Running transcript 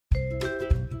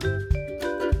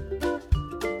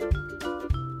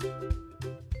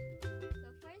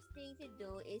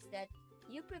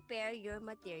prepare your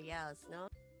materials, no?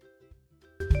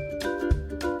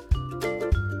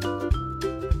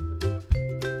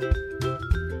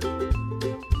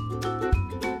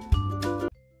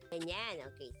 Ganyan.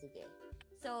 Okay, sige.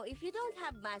 So, if you don't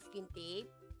have masking tape,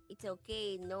 it's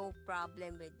okay. No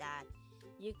problem with that.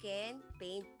 You can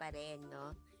paint pa rin,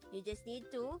 no? You just need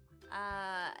to,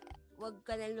 wag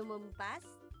ka na lumampas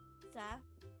sa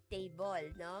table,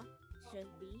 no?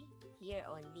 Should be here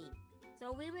only. So,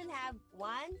 we will have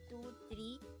 1, 2,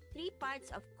 3, 3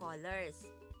 parts of colors.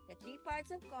 The 3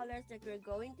 parts of colors that we're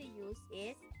going to use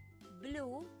is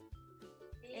blue,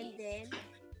 and then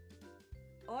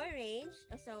orange.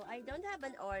 So, I don't have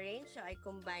an orange, so I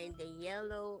combine the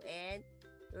yellow and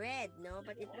red, no?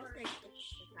 But it looks like it's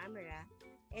the camera.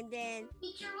 And then,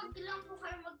 Teacher, wag lang po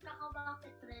kayo magtaka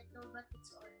bakit red to, but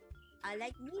it's orange.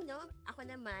 like me, no? Ako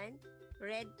naman,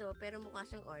 red to, pero mukha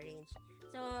siyang orange.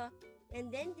 So,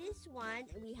 and then this one,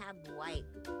 we have white.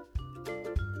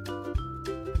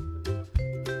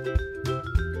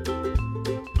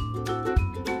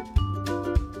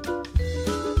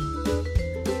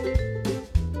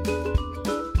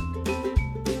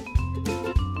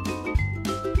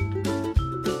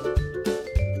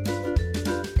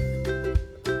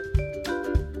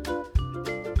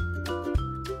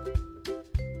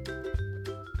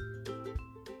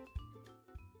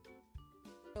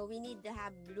 So we need to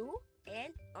have blue and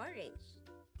orange.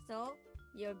 So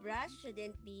your brush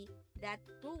shouldn't be that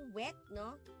too wet,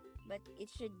 no? But it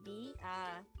should be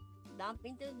dump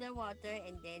into the water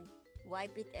and then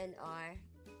wipe it on our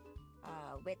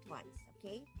wet ones.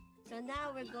 Okay. So now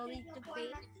we're going to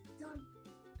paint.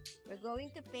 We're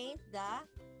going to paint the.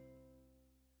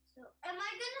 So, am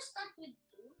I gonna start with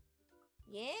blue?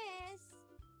 Yes.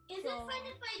 Is it fine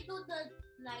if I do the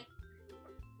light?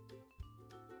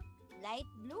 Light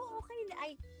blue? Okay.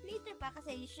 Ay, later pa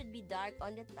kasi you should be dark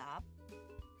on the top.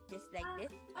 Just like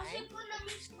this. Kasi po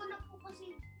na-mix ko na po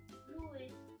kasi blue eh.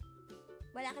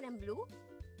 Wala ka ng blue?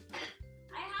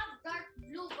 I have dark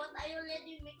blue but I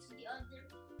already mixed the other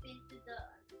paint to the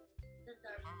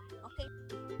dark blue. Okay.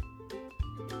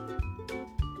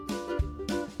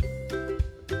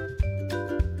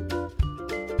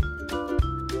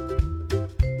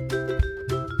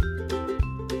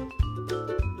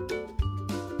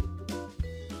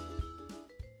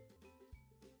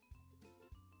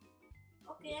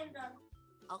 Okay, I'm done.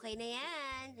 Okay na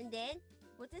yan. And then,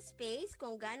 put a space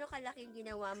kung gaano kalaki yung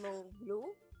ginawa mong blue.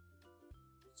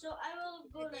 So, I will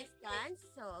go The like this. distance.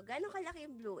 So, gaano kalaki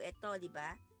yung blue? Ito, di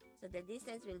ba? So, the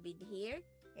distance will be here.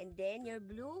 And then, your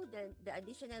blue, the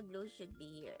additional blue should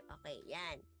be here. Okay,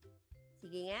 yan.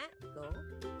 Sige nga, go.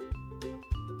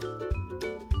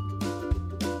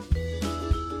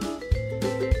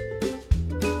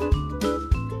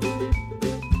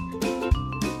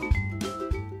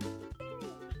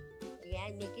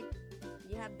 Ayan, make it,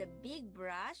 you have the big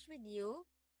brush with you.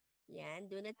 Yan,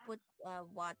 do not put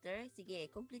water. Sige,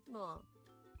 complete mo.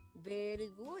 Very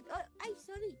good. Oh, ay,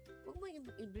 sorry. Huwag mo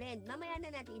i-blend. Mamaya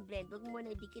na natin i-blend. Huwag mo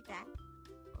na idikit, ha?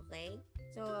 Okay?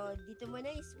 So, dito mo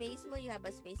na yung space mo. You have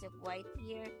a space of white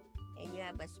here. And you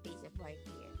have a space of white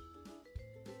here.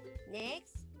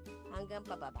 Next, hanggang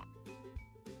pababa.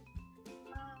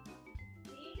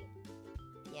 Okay.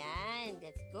 Yan,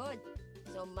 that's good.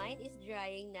 So, mine is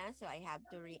drying na. So, I have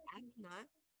to react na.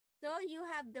 So, you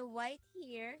have the white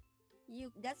here.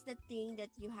 That's the thing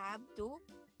that you have to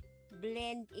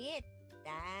blend it.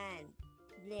 Yan.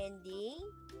 Blending.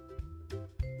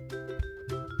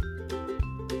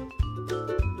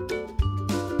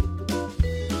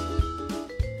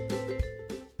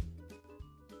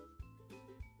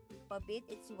 A bit,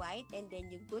 it's white, and then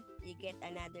you get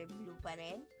another blue pa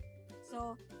rin.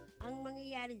 So, ang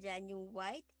mangyayari dyan, yung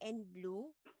white and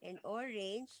blue and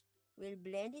orange will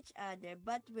blend each other,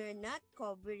 but we're not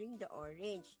covering the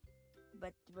orange.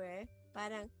 But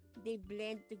parang they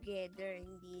blend together.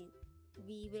 Hindi,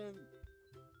 we will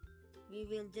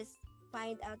just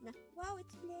find out na, wow,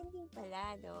 it's blending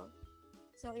pala, no?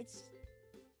 So,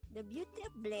 the beauty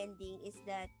of blending is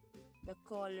that the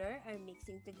color are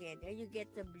mixing together. You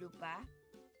get the blue pa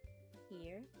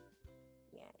here.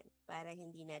 Yan. Para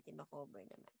hindi natin makover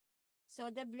naman. So,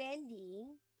 the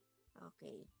blending,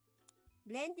 okay.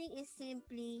 Blending is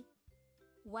simply,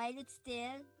 while it's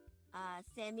still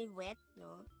semi-wet,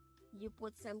 no, you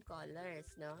put some colors,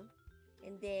 no?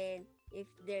 And then, if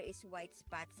there is white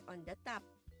spots on the top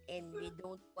and we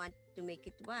don't want to make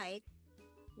it white,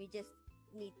 we just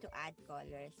need to add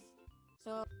colors.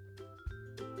 So,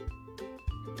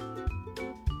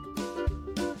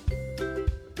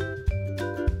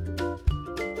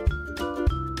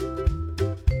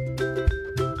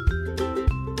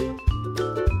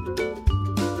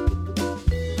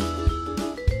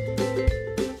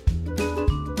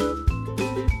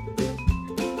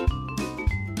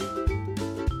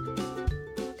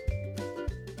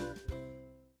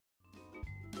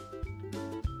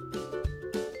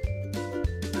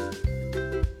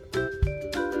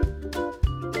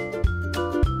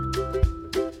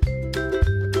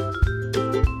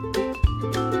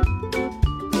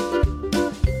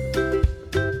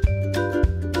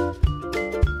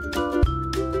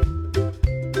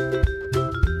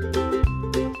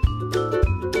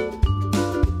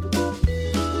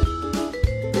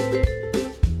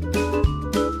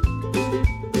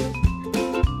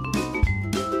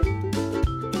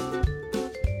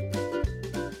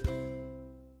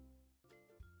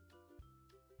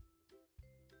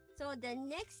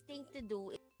 to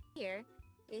do here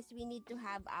is we need to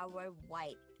have our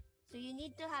white. So you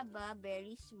need to have a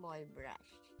very small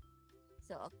brush.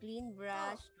 So a clean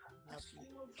brush. A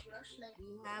small brush like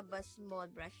We have a small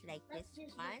brush like this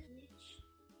this one. which.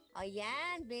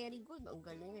 Ayan, very good. Ang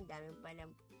galing, ang dami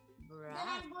palang Then brush.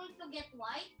 I'm going to get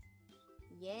white.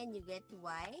 Yan, you get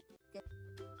white.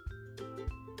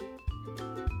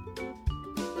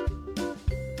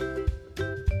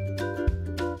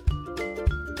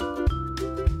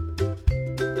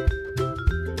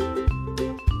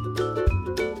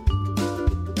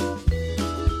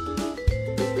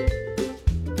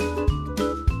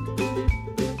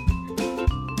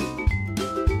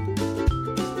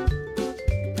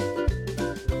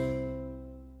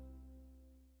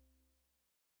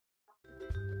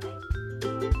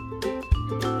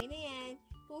 Okay na yan.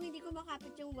 Kung hindi ko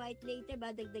makapit yung white later,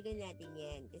 dagdagan natin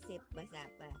yan kasi basa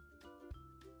pa.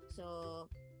 So,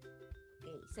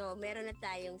 okay. So, meron na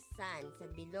tayong sun sa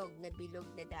bilog na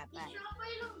dapat. Teacher,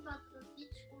 okay lang ba to?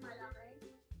 Teach ko malaki.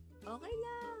 Okay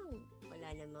lang. Wala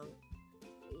namang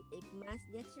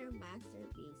that's your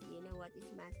masterpiece. Do you know what is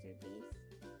masterpiece?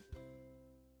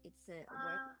 It's a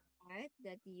work of art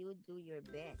that you do your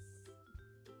best.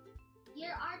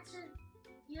 Your arts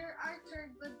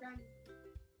are good than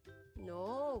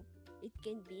No, it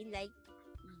can be like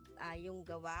yung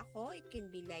gawa ko, it can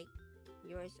be like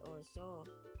yours also.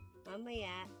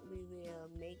 Mamaya, we will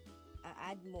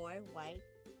add more white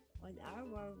on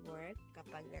our work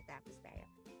kapag natapos tayo.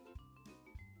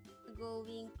 We're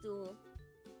going to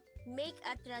make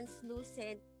a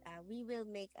translucent, we will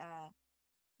make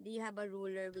do you have a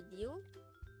ruler with you?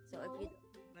 So, No. if you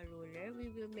don't have a ruler,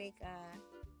 we will make a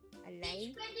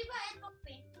line. Teach, pwede ba ito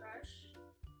paintbrush?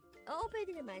 Oo,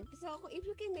 pwede naman. So, if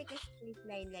you can make a straight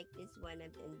line like this one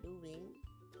I'm doing,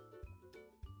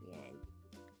 yan.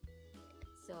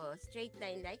 So, straight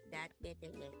line like that, better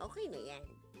na. Okay na yan.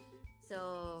 So,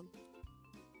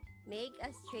 make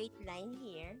a straight line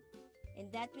here, and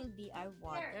that will be our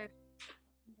water.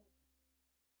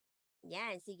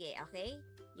 Yan, sige, okay?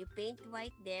 You paint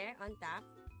white there on top.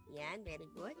 Yan, very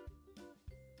good.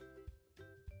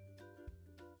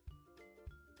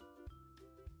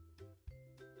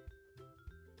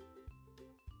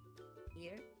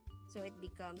 Here, so it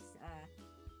becomes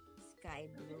sky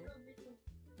blue.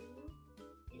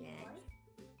 Yan.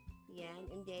 Yan,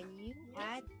 and then you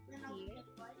add here.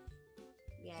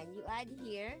 Yan, you add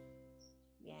here.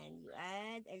 Yan, you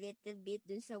add a little bit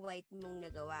dun sa white mong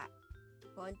nagawa.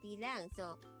 Konti lang.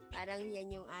 So, parang yan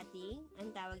yung ating,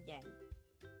 ang tawag dyan.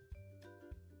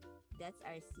 That's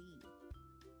our C.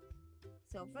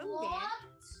 So, from there,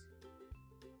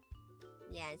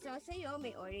 yan. So, sa'yo,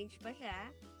 may orange pa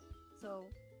siya. So,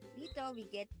 dito, we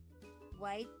get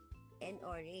white and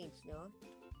orange, no?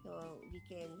 So, we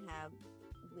can have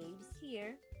waves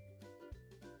here.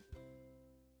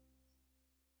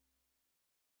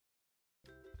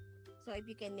 So, if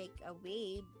you can make a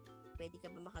wave, pwede ka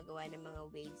ba makagawa ng mga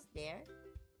waves there?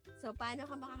 So, paano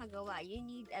ka makakagawa? You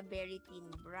need a very thin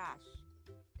brush.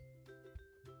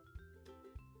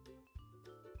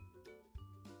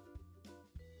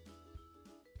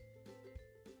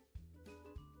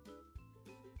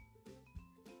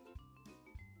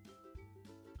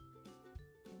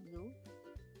 Blue.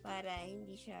 Para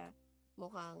hindi siya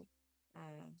mukhang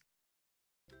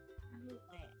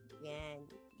yan.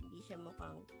 Hindi siya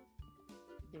mukhang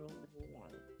drawing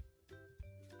lang.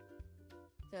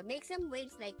 So, make some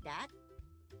waves like that.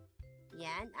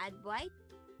 Yan. Add white.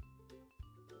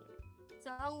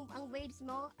 So, ang waves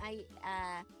mo ay,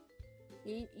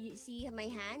 you see my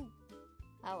hand?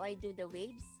 How I do the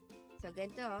waves? So,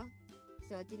 ganito.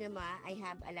 So, tinan mo, I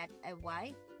have a lot of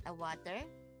white, a water.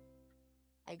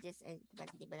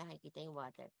 Ba't di ba nakikita yung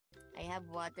water? I have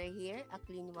water here, a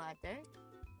clean water.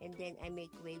 And then, I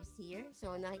make waves here.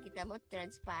 So, nakikita mo,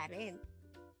 transparent.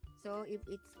 So, if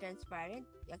it's transparent,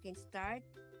 I can start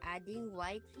adding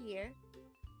white here,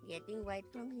 getting white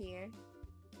from here,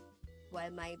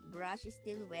 while my brush is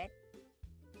still wet.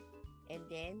 And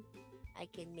then, I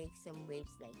can make some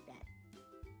waves like that.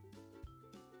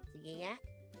 Sige nga.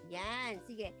 Yan.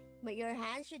 Sige. Your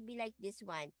hand should be like this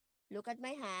one. Look at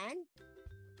my hand.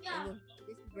 Yeah. And you hold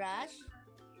this brush.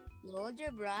 You hold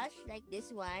your brush like this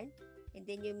one. And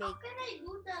then you make How can I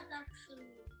do that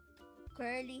actually?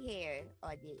 curly hair.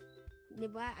 O, di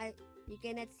ba? You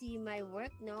cannot see my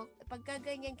work, no? Pagka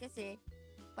ganyan kasi,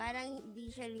 parang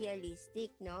hindi siya realistic,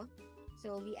 no?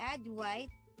 So, we add white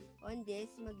on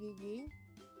this, magiging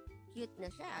cute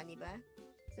na siya, di ba?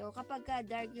 So, kapag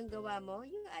dark yung gawa mo,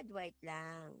 you add white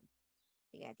lang.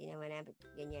 Sige, tinaman natin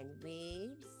ganyan.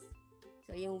 Waves.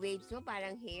 So, yung waves mo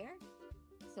parang hair.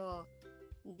 So,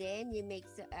 Then, you make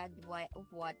add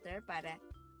water para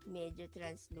medyo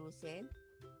translucent.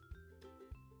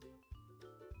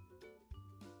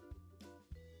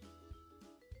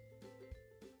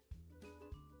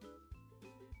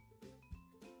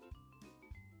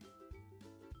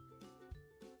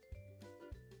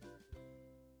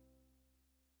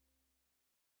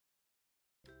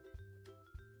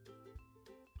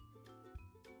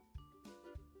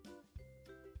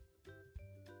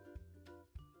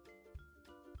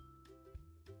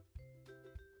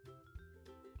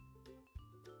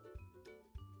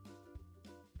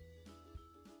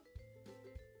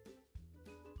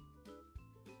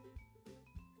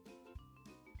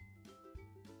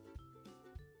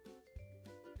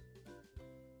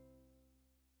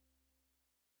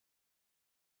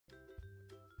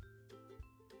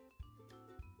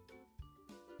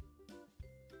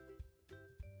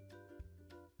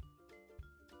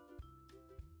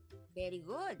 Very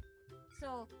good.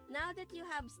 So, now that you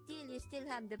still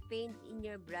have the paint in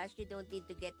your brush, you don't need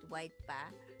to get white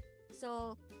pa.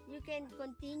 So, you can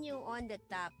continue on the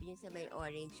top, yung sa may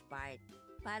orange part,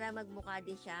 para magmukha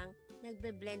din siyang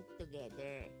nagbe-blend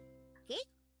together. Okay?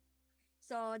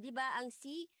 So, di ba ang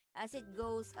C, as it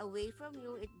goes away from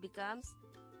you, it becomes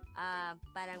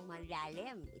parang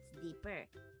malalim. It's deeper.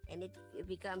 And it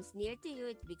becomes near to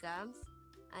you, it becomes,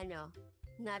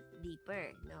 not deeper.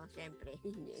 No? Siyempre,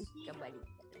 yun, kabalik.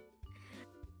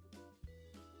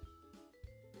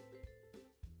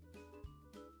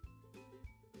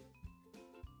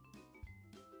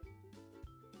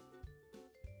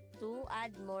 To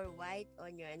add more white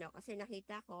on your kasi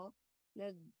nakita ko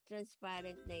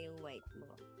nag-transparent na yung white mo.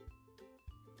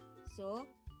 So,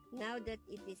 now that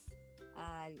it is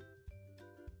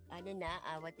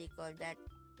what they call that?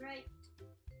 Right.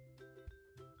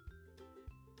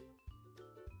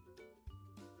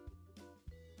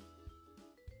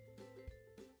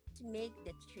 Make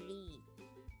the tree.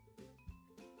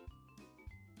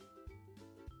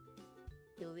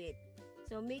 Do it.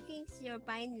 So making your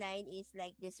fine line is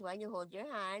like this one. You hold your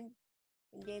hand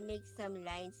and then make some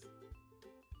lines,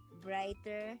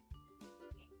 brighter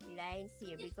lines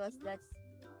here because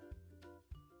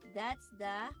that's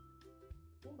the.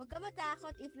 Huwag ka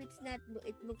matakot if it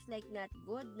looks like not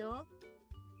good, no?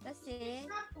 Kasi, it's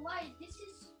not white. This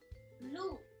is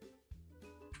blue.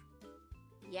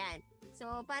 Yan.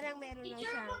 So, parang meron lang Teacher,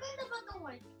 siyang... maganda ba itong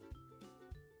white?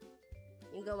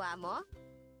 Yung gawa mo?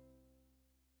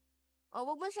 O,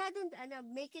 huwag masyadong,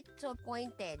 make it so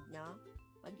pointed, no?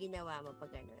 Pag ginawa mo,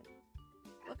 pag ganun.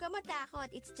 Huwag ka matakot.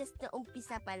 It's just the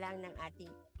umpisa pa lang ng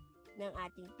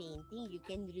ating painting. You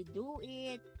can redo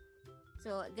it.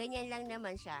 So, ganyan lang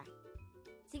naman siya.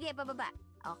 Sige, pababa.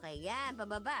 Okay, yan,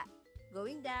 pababa.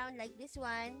 Going down like this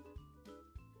one.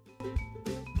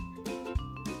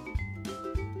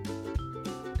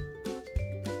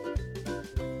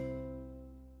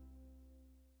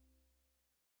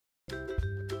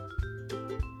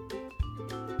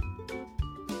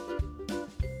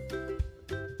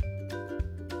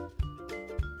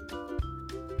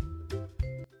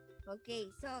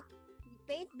 Okay, so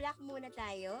paint black muna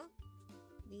tayo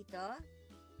dito.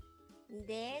 And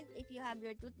then, if you have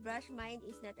your toothbrush, mine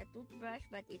is not a toothbrush,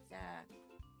 but it's a,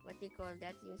 what you call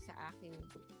that, yung sa akin.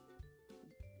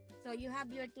 So, you have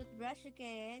your toothbrush, you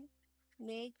can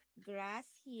make grass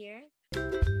here.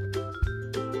 Grass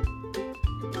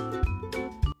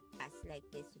like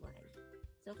this one.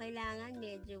 So, kailangan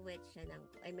medyo wet siya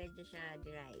medyo siya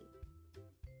dry.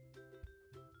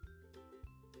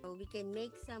 So, we can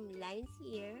make some lines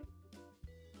here.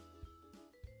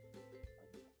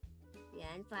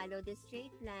 Yan, follow the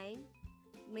straight line.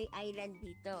 May island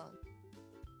dito.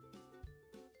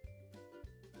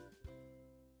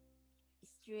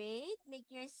 Straight, make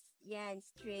your,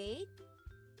 straight.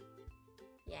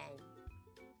 Yan.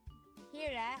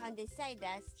 Here, on the side,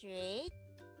 straight.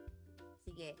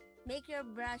 Sige, make your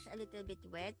brush a little bit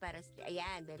wet para straight.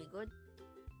 Ayan, very good.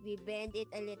 We bend it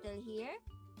a little here.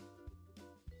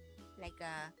 Like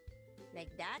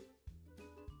that.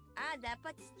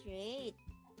 Dapat straight.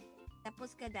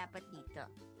 Tapos ka dapat dito.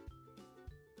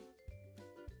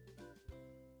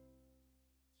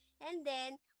 And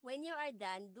then, when you are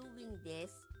done doing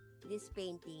this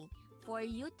painting, for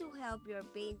you to help your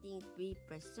painting be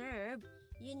preserved,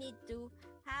 you need to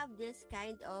have this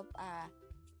kind of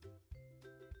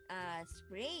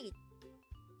spray.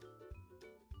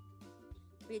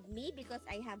 With me, because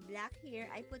I have black here,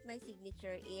 I put my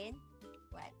signature in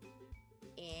what?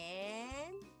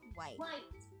 In white.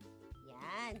 White.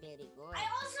 Yan, very good. I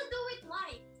also do it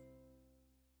white.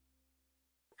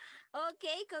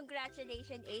 Okay,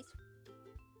 congratulations, Ace.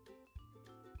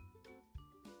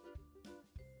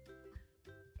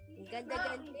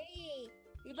 Ganda-ganda eh.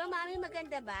 Di ba, Mami,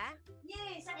 maganda ba?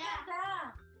 Yes, I